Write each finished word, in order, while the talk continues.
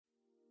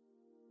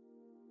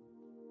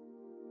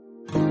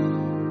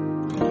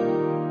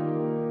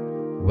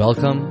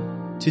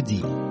Welcome to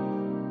Deep,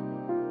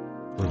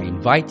 where we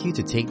invite you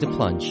to take the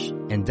plunge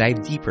and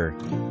dive deeper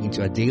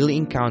into a daily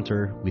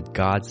encounter with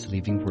God's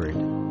living Word.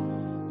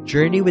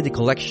 Journey with a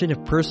collection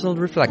of personal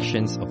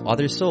reflections of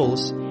other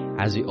souls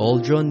as we all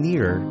draw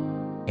nearer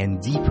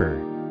and deeper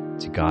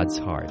to God's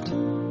heart.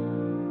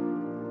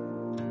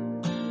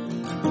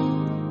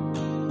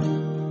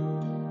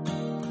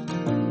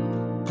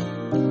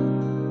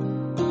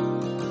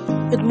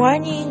 Good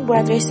morning,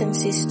 brothers and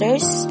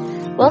sisters.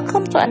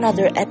 Welcome to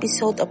another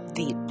episode of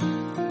Deep,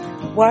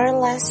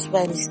 Warless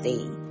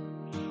Wednesday.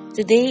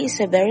 Today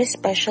is a very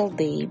special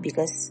day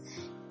because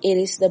it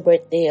is the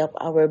birthday of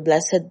our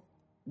Blessed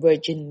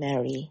Virgin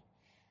Mary.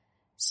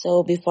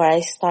 So before I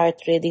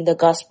start reading the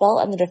Gospel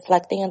and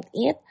reflecting on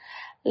it,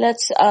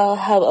 let's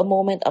have a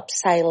moment of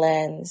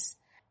silence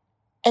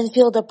and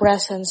feel the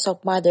presence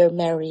of Mother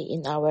Mary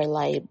in our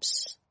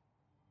lives.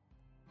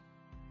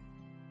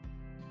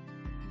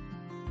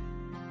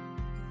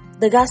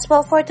 The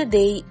Gospel for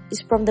today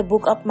is from the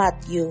book of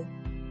Matthew,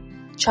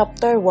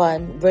 chapter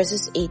 1,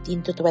 verses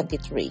 18 to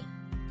 23.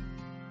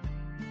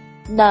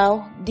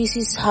 Now, this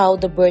is how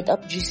the birth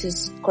of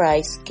Jesus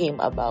Christ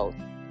came about.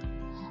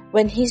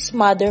 When his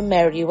mother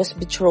Mary was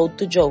betrothed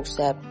to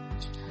Joseph,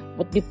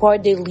 but before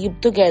they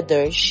lived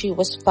together, she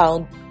was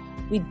found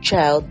with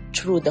child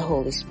through the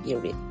Holy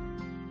Spirit.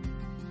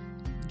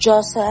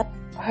 Joseph,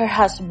 her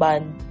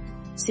husband,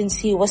 since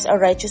he was a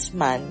righteous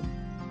man,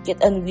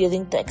 yet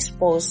unwilling to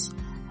expose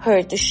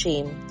her to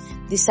shame,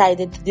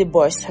 decided to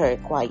divorce her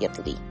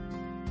quietly.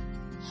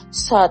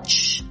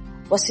 Such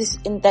was his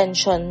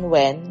intention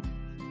when,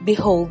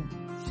 behold,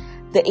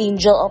 the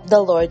angel of the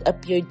Lord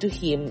appeared to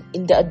him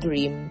in a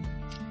dream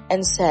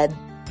and said,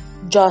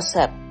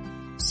 Joseph,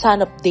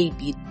 son of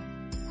David,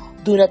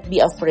 do not be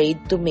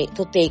afraid to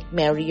take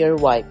Mary your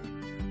wife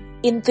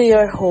into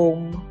your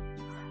home,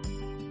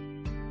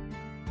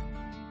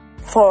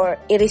 for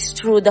it is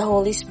through the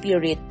Holy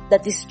Spirit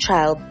that this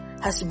child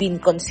has been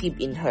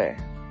conceived in her.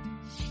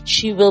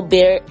 She will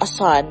bear a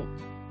son,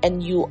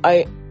 and you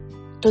are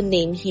to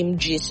name him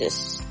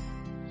Jesus,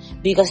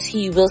 because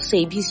he will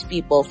save his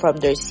people from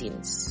their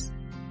sins.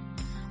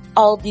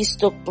 All this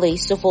took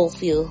place to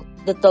fulfill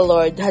that the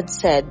Lord had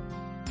said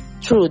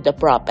through the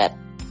prophet.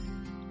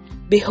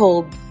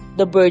 Behold,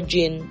 the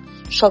virgin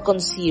shall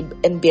conceive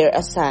and bear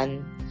a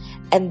son,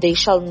 and they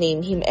shall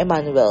name him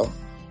Emmanuel,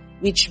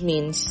 which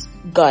means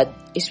God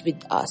is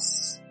with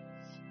us.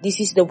 This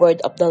is the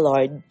word of the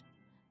Lord.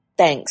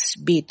 Thanks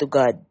be to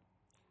God.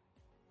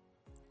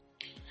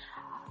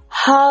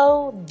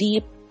 How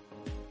deep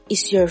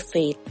is your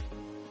faith,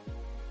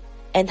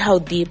 and how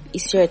deep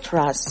is your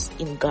trust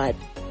in God?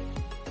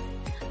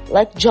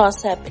 Like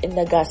Joseph in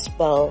the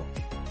Gospel,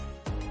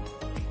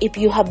 if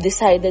you have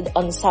decided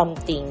on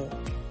something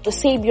to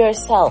save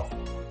yourself,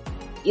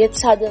 yet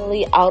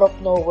suddenly out of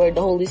nowhere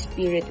the Holy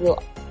Spirit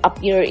will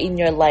appear in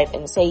your life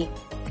and say,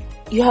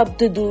 you have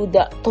to do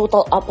the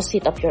total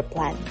opposite of your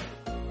plan.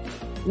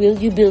 Will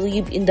you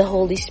believe in the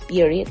Holy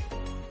Spirit,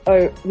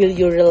 or will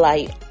you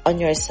rely on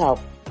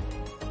yourself?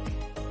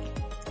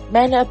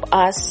 Many of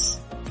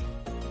us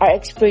are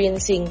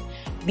experiencing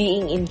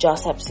being in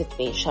Joseph's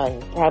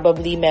situation.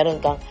 Probably meron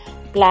kang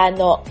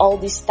plano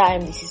all this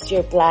time. This is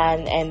your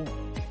plan, and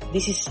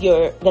this is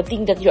the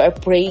thing that you are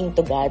praying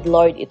to God.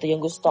 Lord, ito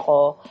yung gusto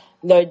ko.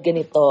 Lord,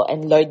 ganito,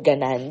 and Lord,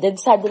 ganan. Then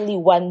suddenly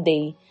one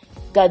day,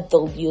 God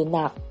told you,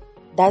 na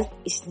that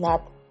is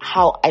not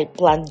how I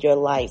planned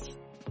your life.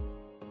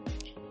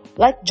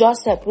 Like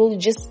Joseph, will you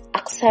just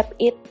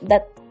accept it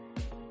that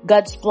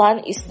God's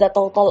plan is the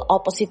total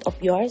opposite of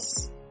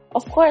yours?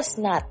 Of course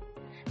not.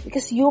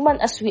 Because human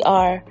as we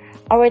are,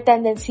 our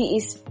tendency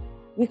is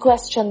we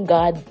question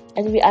God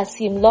and we ask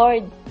Him,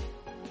 Lord,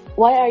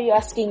 why are you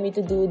asking me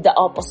to do the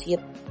opposite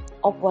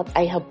of what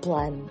I have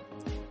planned?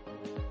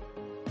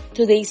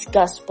 Today's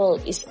gospel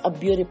is a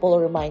beautiful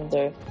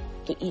reminder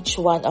to each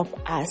one of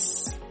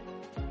us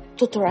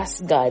to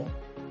trust God.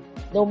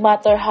 No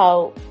matter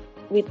how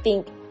we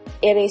think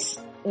it is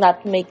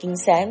not making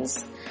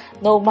sense,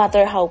 no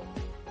matter how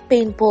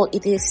painful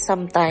it is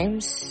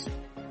sometimes,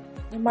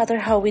 no matter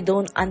how we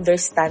don't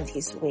understand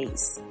His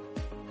ways.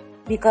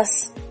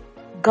 Because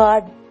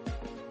God,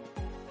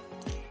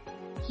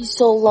 He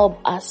so loved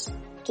us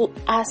to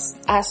ask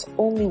us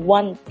only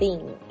one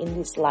thing in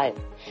this life,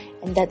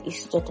 and that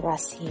is to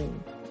trust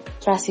Him,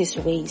 trust His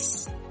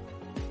ways,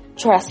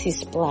 trust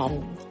His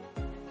plan.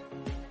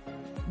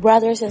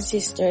 Brothers and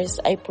sisters,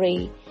 I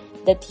pray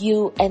that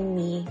you and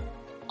me,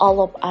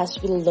 all of us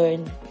will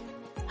learn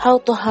how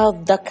to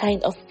have the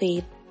kind of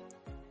faith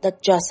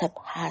that Joseph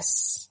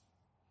has.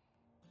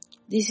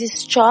 This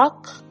is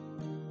Chuck,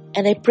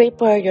 and I pray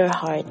for your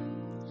heart.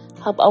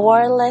 Have a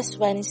warless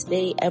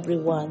Wednesday,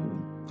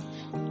 everyone.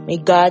 May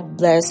God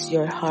bless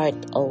your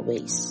heart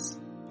always.